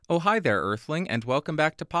Oh, hi there, Earthling, and welcome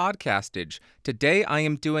back to Podcastage. Today I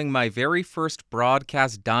am doing my very first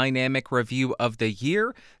broadcast dynamic review of the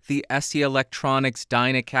year, the SE Electronics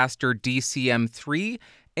Dynacaster DCM3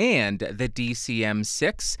 and the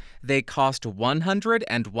DCM6. They cost $100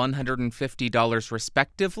 and $150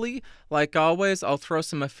 respectively. Like always, I'll throw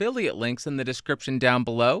some affiliate links in the description down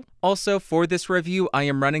below. Also, for this review, I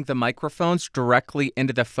am running the microphones directly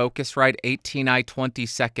into the Focusrite 18i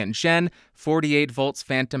 22nd Gen. 48 volts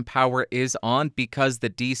phantom power is on because the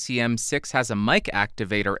DCM6 has a mic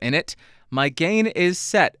activator in it. My gain is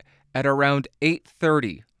set at around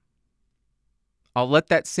 830. I'll let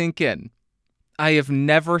that sink in. I have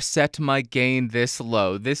never set my gain this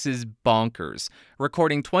low. This is bonkers.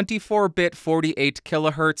 Recording 24-bit 48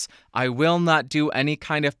 kilohertz. I will not do any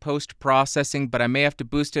kind of post-processing, but I may have to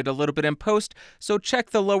boost it a little bit in post, so check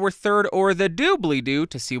the lower third or the doobly-doo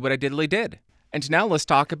to see what I diddly did. And now let's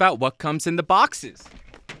talk about what comes in the boxes.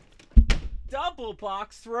 Double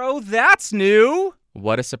box throw, that's new!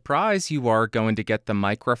 What a surprise, you are going to get the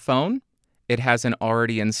microphone. It has an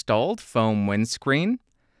already installed foam windscreen.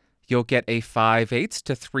 You'll get a 5/8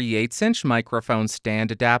 to 3/8 inch microphone stand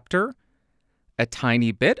adapter, a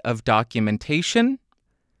tiny bit of documentation,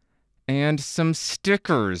 and some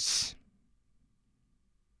stickers.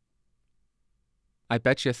 I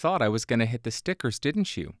bet you thought I was going to hit the stickers,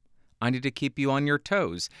 didn't you? I need to keep you on your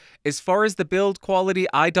toes. As far as the build quality,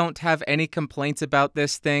 I don't have any complaints about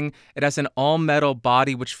this thing. It has an all-metal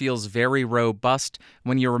body which feels very robust.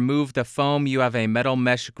 When you remove the foam, you have a metal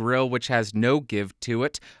mesh grill which has no give to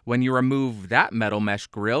it. When you remove that metal mesh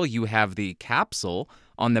grill, you have the capsule.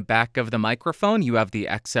 On the back of the microphone, you have the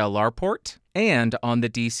XLR port. And on the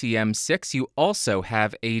DCM6, you also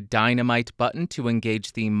have a dynamite button to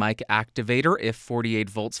engage the mic activator if 48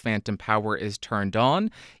 volts phantom power is turned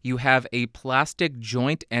on. You have a plastic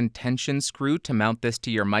joint and tension screw to mount this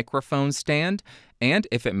to your microphone stand. And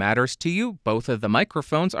if it matters to you, both of the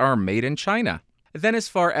microphones are made in China. Then as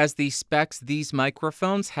far as the specs, these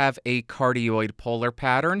microphones have a cardioid polar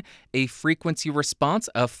pattern, a frequency response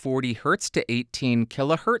of 40 Hz to 18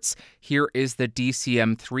 kHz. Here is the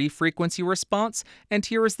DCM3 frequency response, and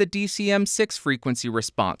here is the DCM6 frequency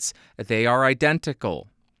response. They are identical.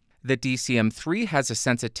 The DCM3 has a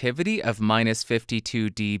sensitivity of minus 52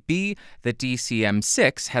 dB. The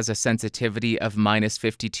DCM6 has a sensitivity of minus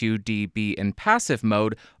 52 dB in passive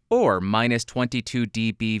mode, or minus 22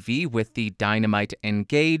 dBV with the dynamite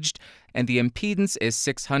engaged, and the impedance is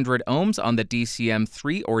 600 ohms on the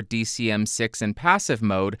DCM3 or DCM6 in passive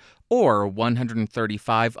mode, or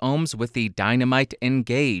 135 ohms with the dynamite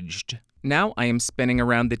engaged. Now I am spinning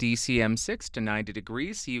around the DCM6 to 90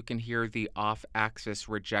 degrees so you can hear the off-axis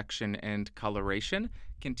rejection and coloration.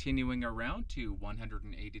 Continuing around to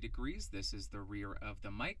 180 degrees, this is the rear of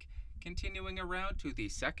the mic. Continuing around to the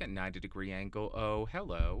second 90-degree angle, oh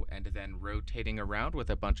hello, and then rotating around with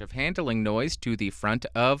a bunch of handling noise to the front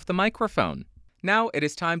of the microphone. Now it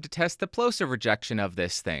is time to test the plosive rejection of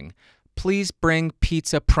this thing. Please bring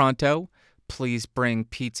pizza pronto. Please bring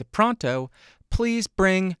pizza pronto. Please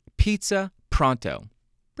bring pizza pronto.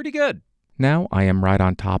 Pretty good. Now I am right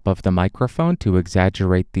on top of the microphone to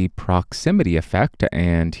exaggerate the proximity effect,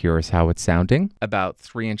 and here's how it's sounding. About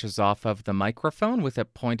 3 inches off of the microphone with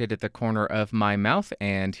it pointed at the corner of my mouth,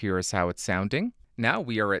 and here's how it's sounding. Now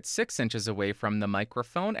we are at 6 inches away from the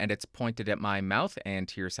microphone, and it's pointed at my mouth, and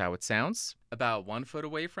here's how it sounds. About 1 foot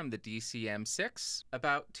away from the DCM6,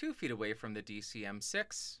 about 2 feet away from the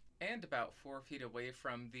DCM6, and about 4 feet away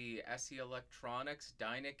from the SE Electronics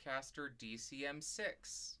Dynacaster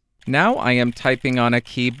DCM6. Now I am typing on a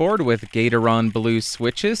keyboard with Gateron blue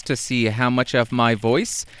switches to see how much of my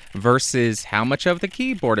voice versus how much of the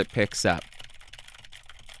keyboard it picks up.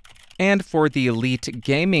 And for the elite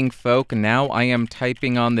gaming folk, now I am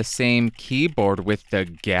typing on the same keyboard with the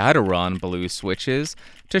Gateron blue switches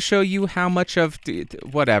to show you how much of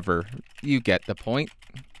whatever. You get the point.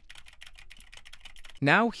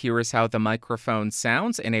 Now here is how the microphone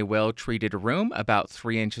sounds in a well-treated room about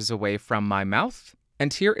 3 inches away from my mouth.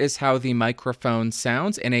 And here is how the microphone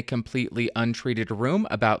sounds in a completely untreated room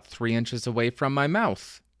about 3 inches away from my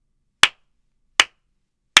mouth.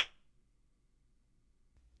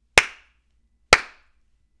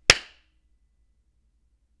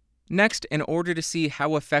 Next, in order to see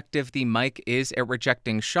how effective the mic is at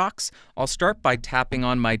rejecting shocks, I'll start by tapping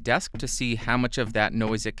on my desk to see how much of that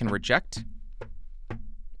noise it can reject.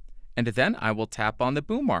 And then I will tap on the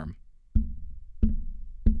boom arm.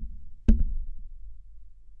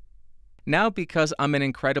 Now, because I'm an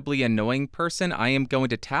incredibly annoying person, I am going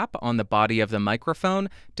to tap on the body of the microphone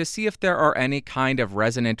to see if there are any kind of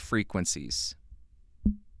resonant frequencies.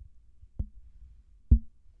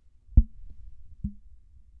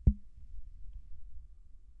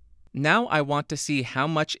 Now I want to see how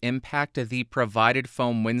much impact the provided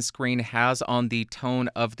foam windscreen has on the tone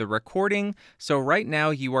of the recording. So right now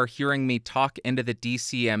you are hearing me talk into the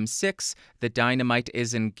DCM6, the dynamite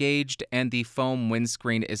is engaged, and the foam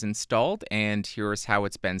windscreen is installed, and here is how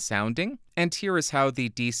it's been sounding. And here is how the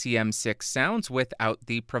DCM6 sounds without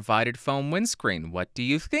the provided foam windscreen. What do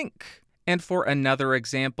you think? And for another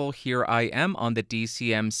example, here I am on the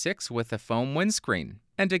DCM6 with a foam windscreen.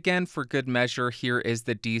 And again, for good measure, here is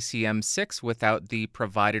the DCM6 without the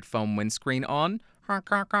provided foam windscreen on. Honk,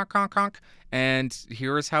 honk, honk, honk, honk. And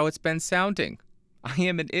here is how it's been sounding. I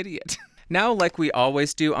am an idiot. Now, like we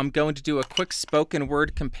always do, I'm going to do a quick spoken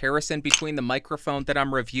word comparison between the microphone that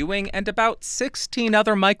I'm reviewing and about 16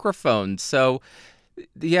 other microphones. So,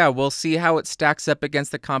 yeah, we'll see how it stacks up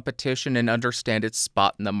against the competition and understand its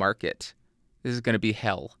spot in the market. This is going to be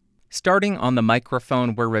hell. Starting on the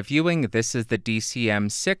microphone we're reviewing, this is the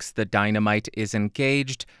DCM6. The dynamite is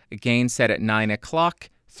engaged. Gain set at 9 o'clock,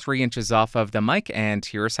 3 inches off of the mic, and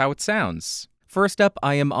here's how it sounds. First up,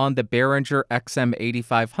 I am on the Behringer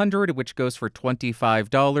XM8500, which goes for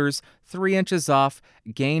 $25, 3 inches off,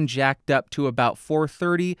 gain jacked up to about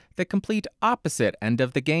 430, the complete opposite end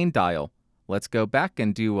of the gain dial. Let's go back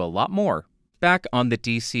and do a lot more. Back on the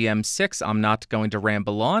DCM6, I'm not going to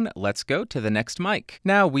ramble on. Let's go to the next mic.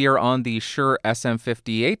 Now we are on the Shure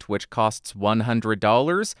SM58, which costs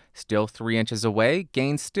 $100, still 3 inches away.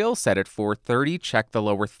 Gain still set at 430. Check the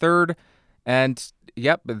lower third. And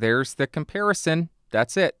yep, there's the comparison.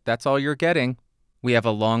 That's it. That's all you're getting. We have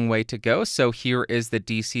a long way to go, so here is the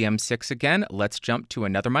DCM6 again. Let's jump to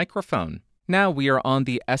another microphone. Now we are on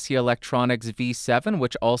the SE Electronics V7,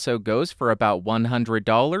 which also goes for about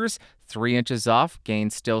 $100, 3 inches off, gain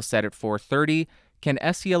still set at 430. Can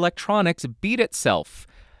SE Electronics beat itself?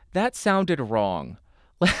 That sounded wrong.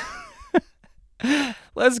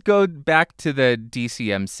 Let's go back to the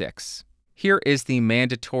DCM6. Here is the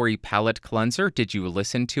mandatory palette cleanser. Did you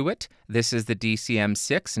listen to it? This is the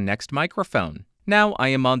DCM6 next microphone. Now I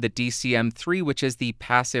am on the DCM3, which is the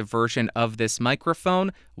passive version of this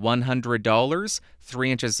microphone. $100,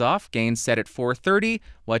 3 inches off, gain set at 430.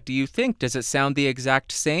 What do you think? Does it sound the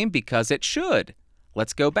exact same? Because it should.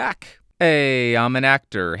 Let's go back. Hey, I'm an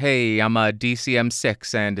actor. Hey, I'm a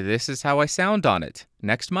DCM6, and this is how I sound on it.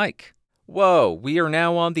 Next mic. Whoa, we are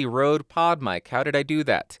now on the Rode Pod mic. How did I do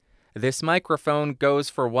that? This microphone goes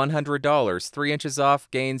for $100, 3 inches off,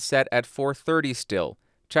 gain set at 430 still.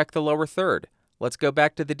 Check the lower third. Let's go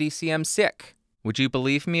back to the DCM6. Would you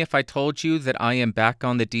believe me if I told you that I am back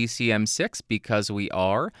on the DCM6? Because we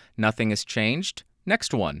are. Nothing has changed.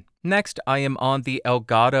 Next one. Next, I am on the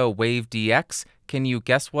Elgato Wave DX. Can you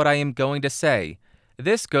guess what I am going to say?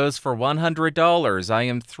 This goes for $100. I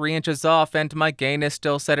am 3 inches off and my gain is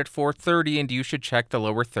still set at 430 and you should check the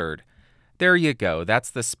lower third. There you go. That's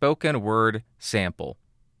the spoken word sample.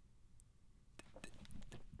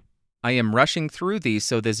 I am rushing through these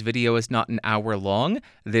so this video is not an hour long.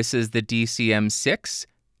 This is the DCM6.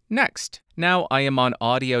 Next. Now I am on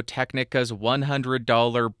Audio-Technica's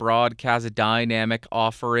 $100 broadcast dynamic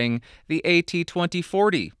offering, the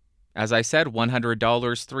AT2040. As I said,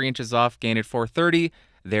 $100, 3 inches off, gain at 430.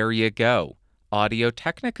 There you go.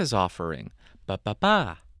 Audio-Technica's offering.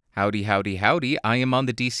 Ba-ba-ba. Howdy, howdy, howdy. I am on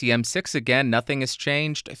the DCM6 again. Nothing has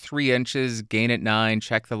changed. 3 inches, gain at 9,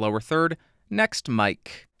 check the lower third. Next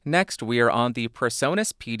mic. Next, we are on the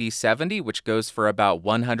PreSonus PD70, which goes for about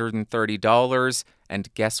 $130.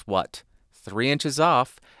 And guess what? 3 inches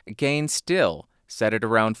off, gain still. Set it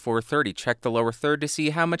around 430. Check the lower third to see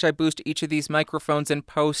how much I boost each of these microphones in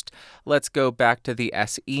post. Let's go back to the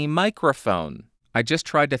SE microphone. I just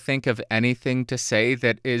tried to think of anything to say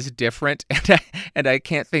that is different, and I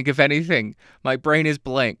can't think of anything. My brain is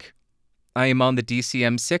blank. I am on the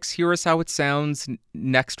DCM6. Here is how it sounds.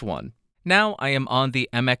 Next one. Now I am on the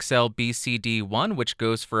MXL BCD1, which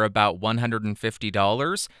goes for about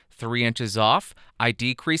 $150, 3 inches off. I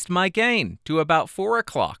decreased my gain to about 4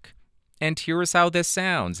 o'clock. And here is how this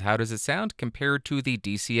sounds. How does it sound compared to the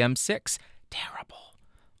DCM6? Terrible.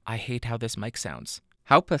 I hate how this mic sounds.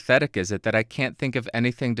 How pathetic is it that I can't think of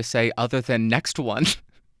anything to say other than next one?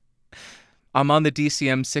 I'm on the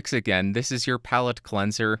DCM6 again. This is your palette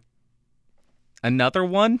cleanser. Another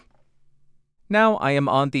one? Now I am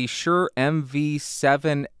on the Shure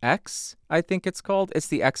MV7X, I think it's called. It's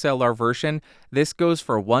the XLR version. This goes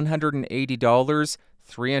for $180,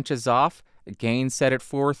 3 inches off. Gain set at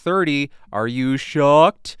 430. Are you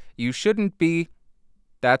shocked? You shouldn't be.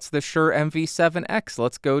 That's the Shure MV7X.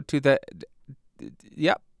 Let's go to the...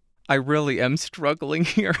 Yep. I really am struggling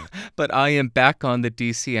here, but I am back on the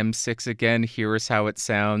DCM6 again. Here is how it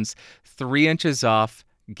sounds. 3 inches off.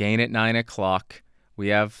 Gain at 9 o'clock. We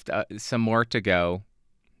have some more to go.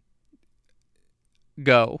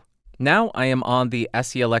 Go. Now I am on the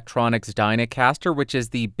SE Electronics Dynacaster, which is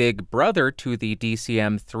the big brother to the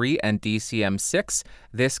DCM3 and DCM6.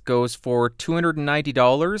 This goes for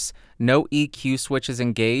 $290, no EQ switches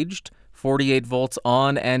engaged, 48 volts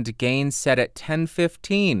on, and gain set at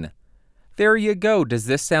 1015. There you go. Does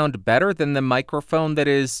this sound better than the microphone that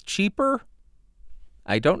is cheaper?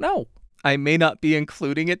 I don't know. I may not be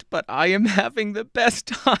including it, but I am having the best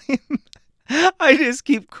time. I just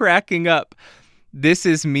keep cracking up. This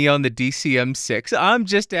is me on the DCM6. I'm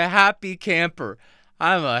just a happy camper.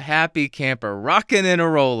 I'm a happy camper, rockin' and a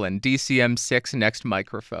rollin'. DCM6 next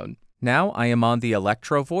microphone. Now I am on the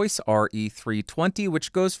Electro Voice RE320,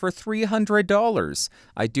 which goes for $300.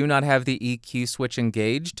 I do not have the EQ switch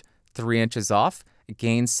engaged, 3 inches off,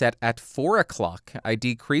 gain set at 4 o'clock. I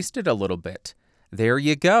decreased it a little bit. There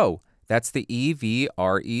you go. That's the EV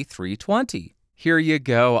RE320. Here you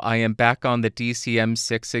go. I am back on the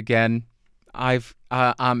DCM6 again. I'm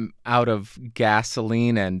out of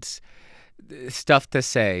gasoline and stuff to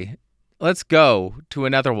say. Let's go to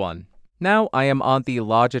another one. Now I am on the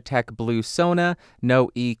Logitech Blue Sona, no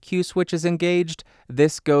EQ switches engaged.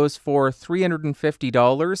 This goes for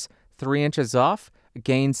 $350, 3 inches off,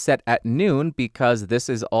 gain set at noon because this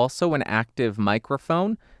is also an active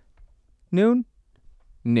microphone. Noon.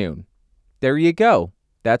 There you go.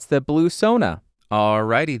 That's the Blue Sona.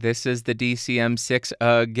 Alrighty, this is the DCM6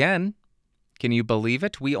 again. Can you believe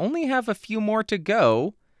it? We only have a few more to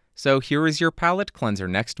go. So here is your palette cleanser,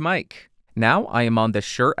 next mic. Now I am on the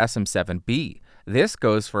Shure SM7B. This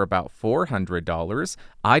goes for about $400.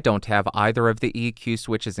 I don't have either of the EQ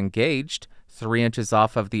switches engaged. 3 inches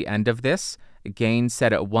off of the end of this. Gain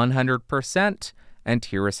set at 100%. And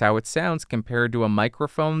here is how it sounds compared to a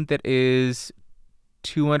microphone that is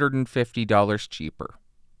 $250 cheaper.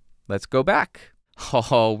 Let's go back.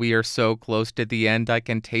 Oh, we are so close to the end. I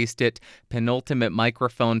can taste it. Penultimate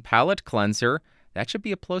microphone palette cleanser. That should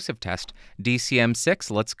be a plosive test.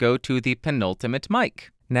 DCM6, let's go to the penultimate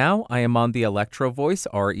mic. Now I am on the Electro Voice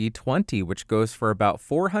RE20, which goes for about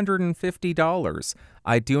 $450.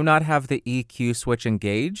 I do not have the EQ switch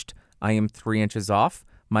engaged. I am 3 inches off.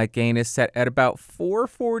 My gain is set at about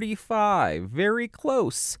 445. Very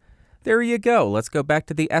close. There you go. Let's go back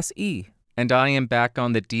to the SE. And I am back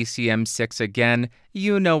on the DCM6 again.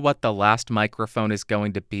 You know what the last microphone is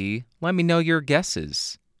going to be. Let me know your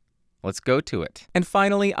guesses. Let's go to it. And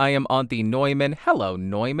finally, I am on the Neumann, hello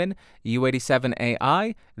Neumann,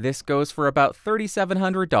 U87AI. This goes for about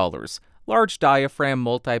 $3,700. Large diaphragm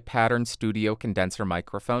multi-pattern studio condenser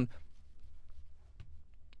microphone.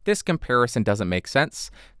 This comparison doesn't make sense.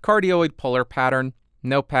 Cardioid polar pattern,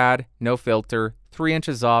 no pad, no filter, 3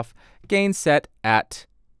 inches off, gain set at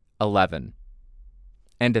 11.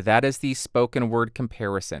 And that is the spoken word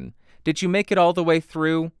comparison. Did you make it all the way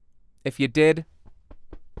through? If you did,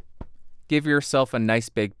 give yourself a nice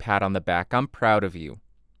big pat on the back. I'm proud of you.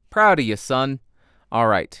 Proud of you, son. All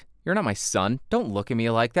right. You're not my son. Don't look at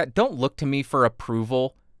me like that. Don't look to me for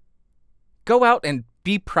approval. Go out and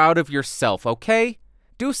be proud of yourself, okay?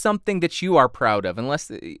 Do something that you are proud of,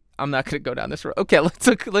 unless I'm not going to go down this road. Okay, let's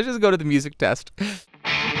just go to the music test.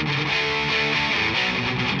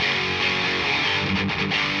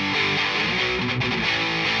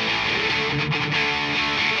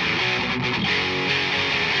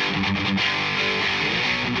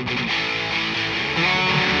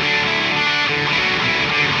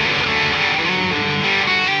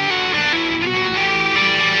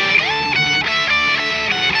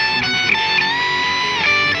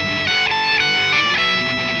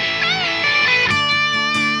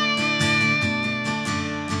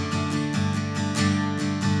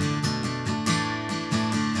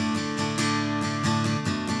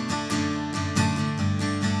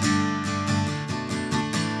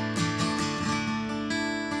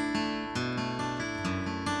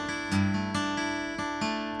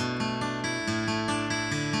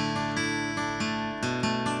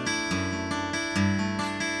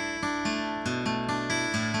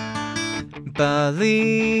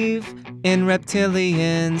 Believe in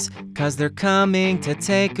reptilians, 'cause they're coming to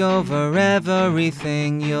take over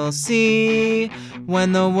everything. You'll see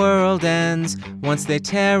when the world ends. Once they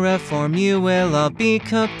terraform, you will all be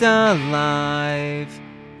cooked alive.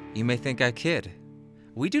 You may think I kid.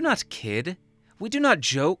 We do not kid. We do not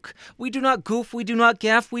joke. We do not goof. We do not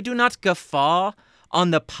gaff. We do not guffaw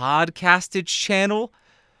on the podcastage channel.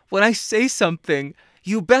 When I say something,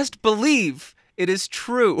 you best believe it is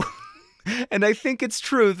true. And I think it's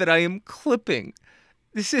true that I am clipping.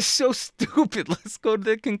 This is so stupid. Let's go to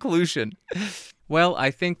the conclusion. Well,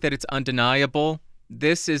 I think that it's undeniable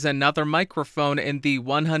This is another microphone in the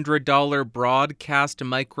 $100 broadcast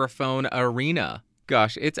microphone arena.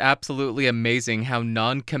 Gosh, it's absolutely amazing how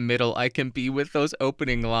non-committal I can be with those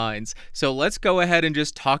opening lines. So let's go ahead and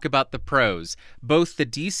just talk about the pros. Both the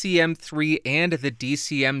DCM3 and the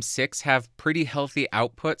DCM6 have pretty healthy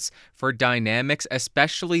outputs for dynamics,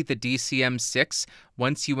 especially the DCM6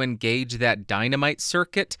 once you engage that dynamite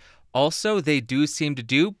circuit. Also, they do seem to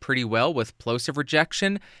do pretty well with plosive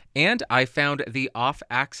rejection, and I found the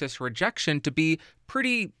off-axis rejection to be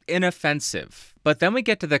pretty inoffensive. But then we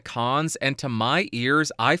get to the cons, and to my ears,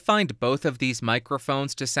 I find both of these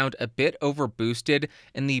microphones to sound a bit overboosted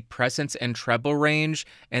in the presence and treble range,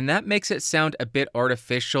 and that makes it sound a bit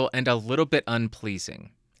artificial and a little bit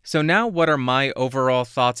unpleasing. So now what are my overall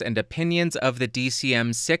thoughts and opinions of the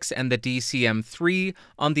DCM6 and the DCM3?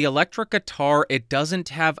 On the electric guitar, it doesn't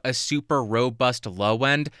have a super robust low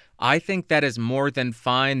end. I think that is more than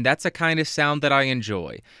fine. That's a kind of sound that I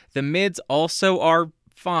enjoy. The mids also are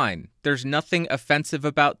fine. There's nothing offensive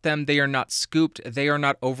about them. They are not scooped. They are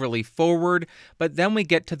not overly forward. But then we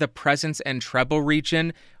get to the presence and treble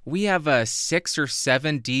region. We have a 6 or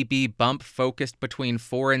 7 dB bump focused between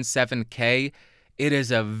 4 and 7K. It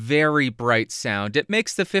is a very bright sound. It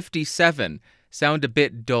makes the 57 sound a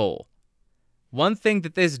bit dull. One thing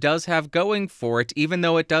that this does have going for it, even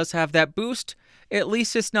though it does have that boost, at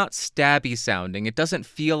least it's not stabby sounding. It doesn't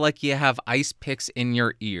feel like you have ice picks in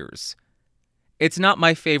your ears. It's not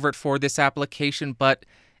my favorite for this application, but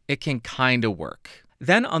it can kind of work.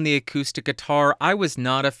 Then on the acoustic guitar, I was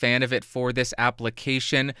not a fan of it for this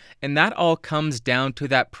application, and that all comes down to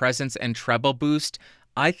that presence and treble boost.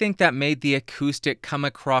 I think that made the acoustic come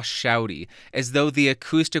across shouty, as though the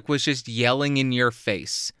acoustic was just yelling in your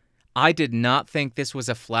face. I did not think this was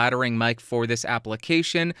a flattering mic for this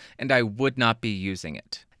application, and I would not be using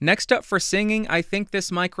it. Next up for singing, I think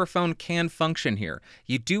this microphone can function here.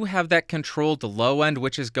 You do have that controlled low end,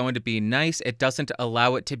 which is going to be nice. It doesn't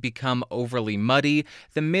allow it to become overly muddy.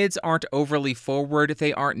 The mids aren't overly forward.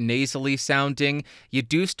 They aren't nasally sounding. You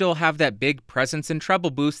do still have that big presence and treble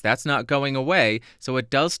boost. That's not going away. So it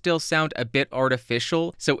does still sound a bit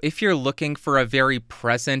artificial. So if you're looking for a very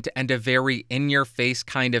present and a very in-your-face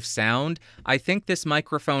kind of sound, I think this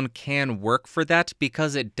microphone can work for that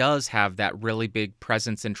because it does have that really big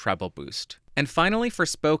presence and treble boost. And finally, for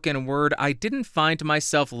spoken word, I didn't find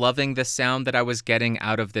myself loving the sound that I was getting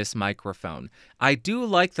out of this microphone. I do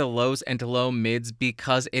like the lows and low mids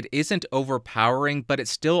because it isn't overpowering, but it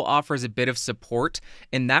still offers a bit of support.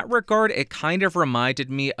 In that regard, it kind of reminded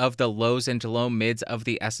me of the lows and low mids of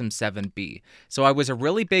the SM7B. So I was a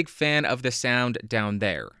really big fan of the sound down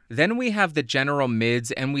there. Then we have the general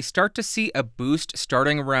mids, and we start to see a boost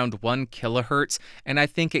starting around 1 kilohertz, and I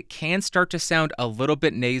think it can start to sound a little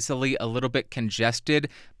bit nasally, a little bit congested,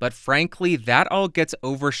 but frankly, that all gets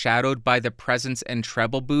overshadowed by the presence and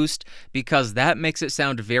treble boost because that makes it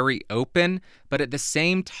sound very open, but at the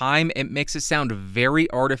same time, it makes it sound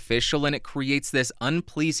very artificial, and it creates this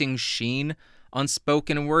unpleasing sheen on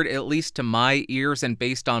spoken word, at least to my ears and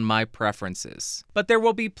based on my preferences. But there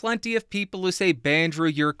will be plenty of people who say,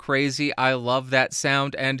 Bandrew, you're crazy. I love that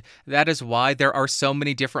sound, and that is why there are so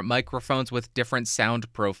many different microphones with different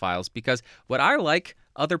sound profiles, because what I like,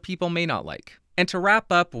 other people may not like. And to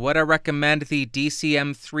wrap up, would I recommend the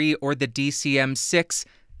DCM3 or the DCM6?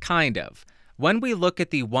 Kind of. When we look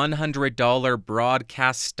at the $100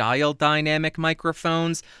 broadcast style dynamic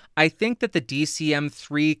microphones, I think that the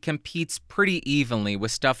DCM3 competes pretty evenly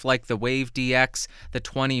with stuff like the Wave DX, the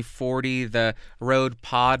 2040, the Rode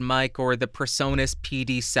PodMic, or the Presonus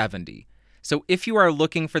PD70. So if you are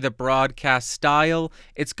looking for the broadcast style,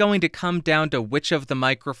 it's going to come down to which of the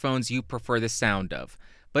microphones you prefer the sound of.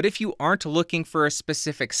 But if you aren't looking for a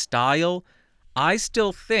specific style, I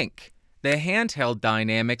still think the handheld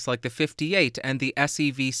dynamics like the 58 and the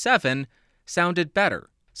SEV7 sounded better.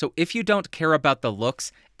 So if you don't care about the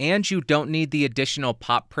looks and you don't need the additional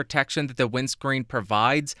pop protection that the windscreen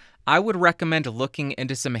provides, I would recommend looking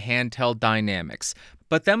into some handheld dynamics.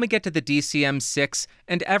 But then we get to the DCM6,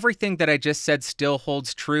 and everything that I just said still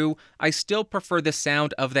holds true. I still prefer the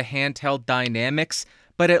sound of the handheld dynamics,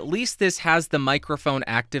 but at least this has the microphone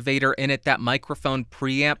activator in it, that microphone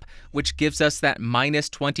preamp, which gives us that minus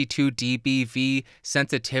 22 dBV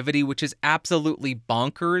sensitivity, which is absolutely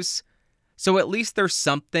bonkers. So at least there's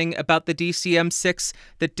something about the DCM6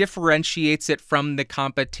 that differentiates it from the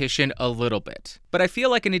competition a little bit. But I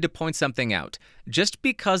feel like I need to point something out. Just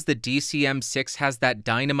because the DCM6 has that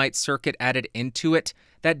dynamite circuit added into it,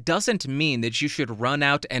 that doesn't mean that you should run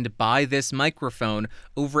out and buy this microphone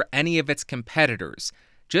over any of its competitors.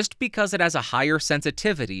 Just because it has a higher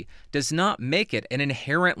sensitivity does not make it an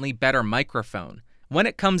inherently better microphone. when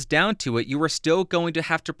it comes down to it, you are still going to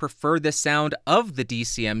have to prefer the sound of the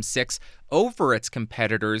DCM6 over its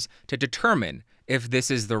competitors to determine if this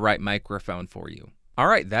is the right microphone for you.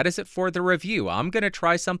 Alright, that is it for the review. I'm going to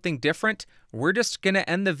try something different. We're just going to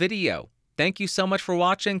end the video. Thank you so much for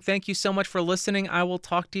watching. Thank you so much for listening. I will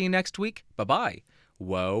talk to you next week. Bye-bye.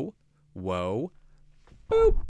 Whoa, whoa, boop.